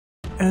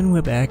And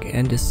we're back,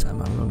 and this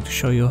time I'm going to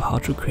show you how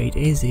to create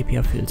a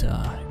sepia filter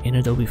in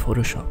Adobe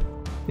Photoshop.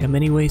 There are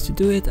many ways to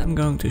do it. I'm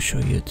going to show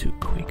you 2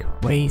 quick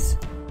ways.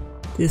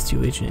 This is the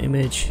original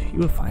image. You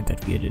will find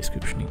that via the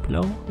description link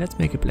below. Let's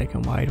make it black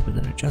and white with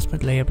an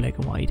adjustment layer black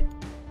and white.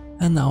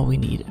 And now we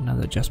need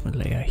another adjustment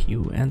layer,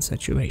 hue and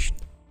saturation.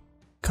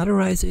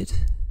 Colorize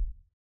it.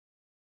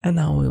 And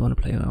now we want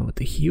to play around with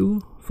the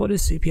hue. For the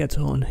sepia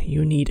tone,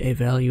 you need a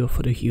value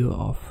for the hue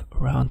of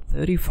around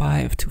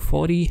 35 to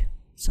 40.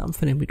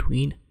 Something in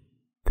between.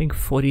 I think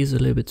 40 is a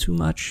little bit too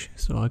much,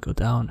 so I'll go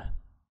down.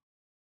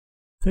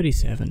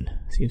 37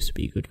 seems to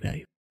be a good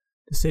value.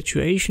 The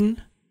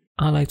saturation,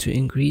 I like to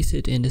increase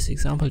it in this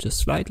example just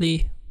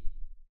slightly.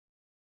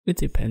 It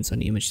depends on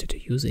the image that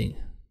you're using.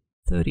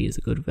 30 is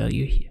a good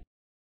value here.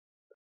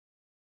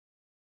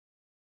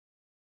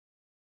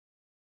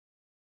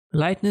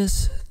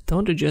 Lightness,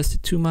 don't adjust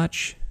it too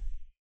much.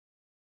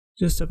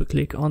 Just double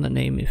click on the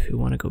name if you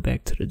want to go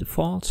back to the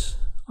default.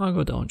 I'll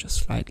go down just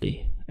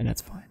slightly, and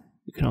that's fine.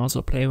 You can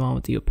also play around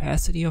with the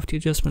opacity of the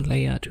adjustment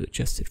layer to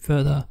adjust it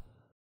further.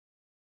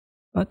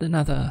 But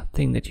another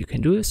thing that you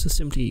can do is to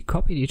simply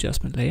copy the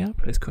adjustment layer,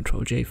 press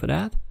Ctrl J for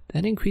that,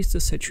 then increase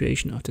the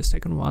saturation of the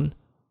second one.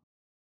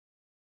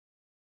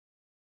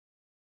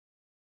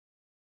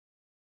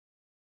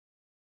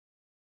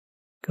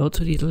 Go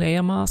to the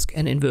layer mask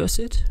and inverse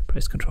it,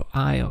 press Ctrl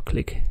I or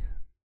click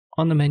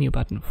on the menu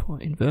button for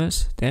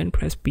inverse, then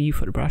press B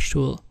for the brush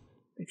tool.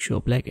 Make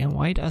sure black and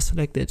white are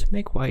selected,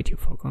 make white your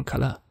foreground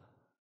color.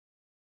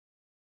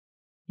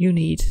 You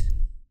need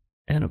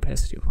an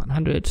opacity of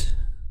 100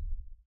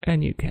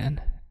 and you can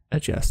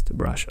adjust the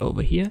brush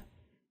over here.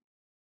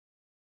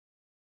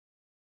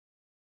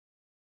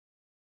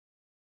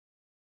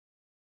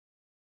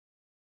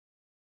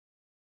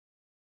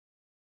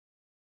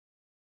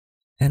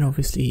 And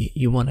obviously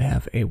you want to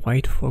have a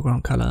white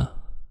foreground color,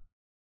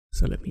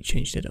 so let me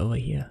change that over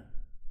here.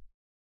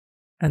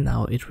 And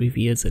now it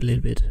reveals a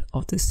little bit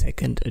of the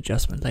second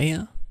adjustment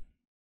layer.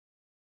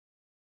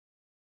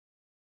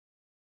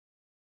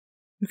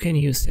 You can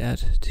use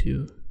that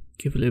to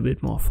give a little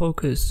bit more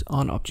focus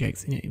on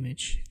objects in your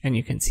image, and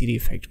you can see the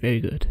effect very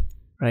good.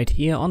 Right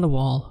here on the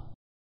wall,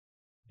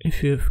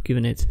 if you've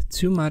given it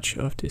too much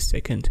of the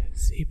second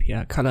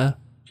sepia color,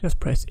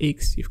 just press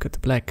X, you've got the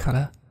black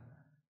color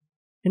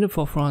in the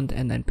forefront,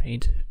 and then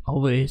paint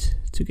over it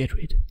to get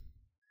rid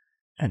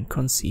and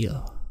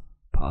conceal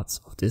parts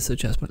of this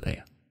adjustment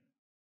layer.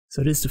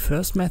 So this is the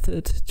first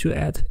method to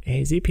add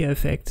a sepia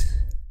effect.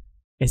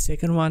 A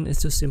second one is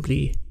to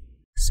simply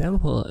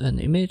sample an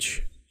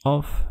image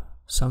of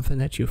something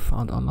that you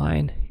found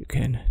online. You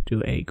can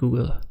do a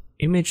Google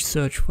image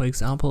search, for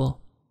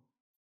example.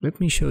 Let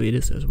me show you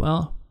this as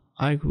well.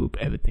 I group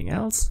everything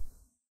else.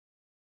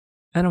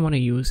 And I want to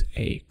use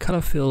a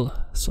color fill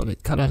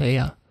solid color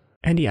layer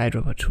and the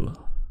eyedropper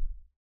tool.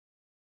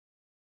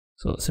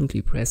 So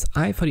simply press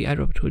I for the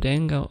eyedropper tool,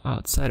 then go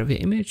outside of your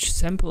image,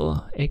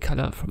 sample a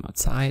color from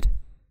outside.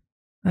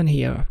 And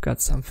here I've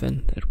got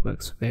something that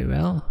works very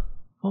well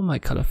on my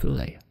color fill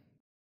layer.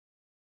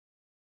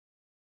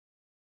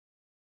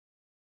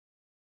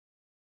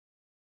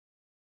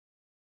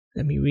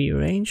 Let me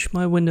rearrange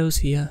my windows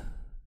here.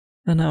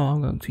 And now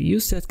I'm going to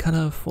use that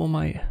color for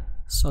my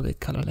solid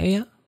color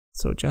layer.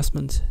 So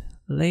adjustment,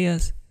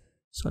 layers,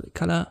 solid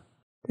color.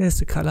 There's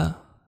the color.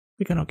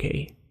 We can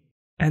OK.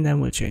 And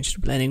then we'll change the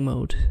blending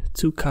mode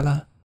to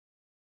color.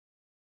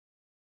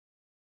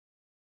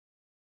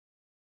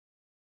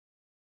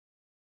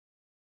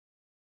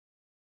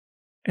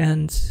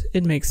 And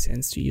it makes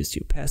sense to use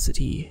the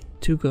opacity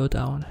to go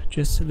down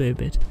just a little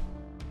bit.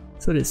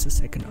 So this is the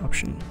second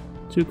option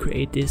to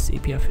create this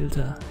sepia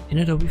filter in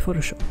Adobe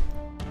Photoshop.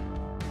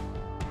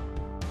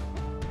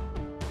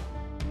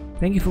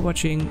 Thank you for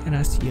watching, and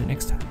I'll see you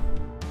next time.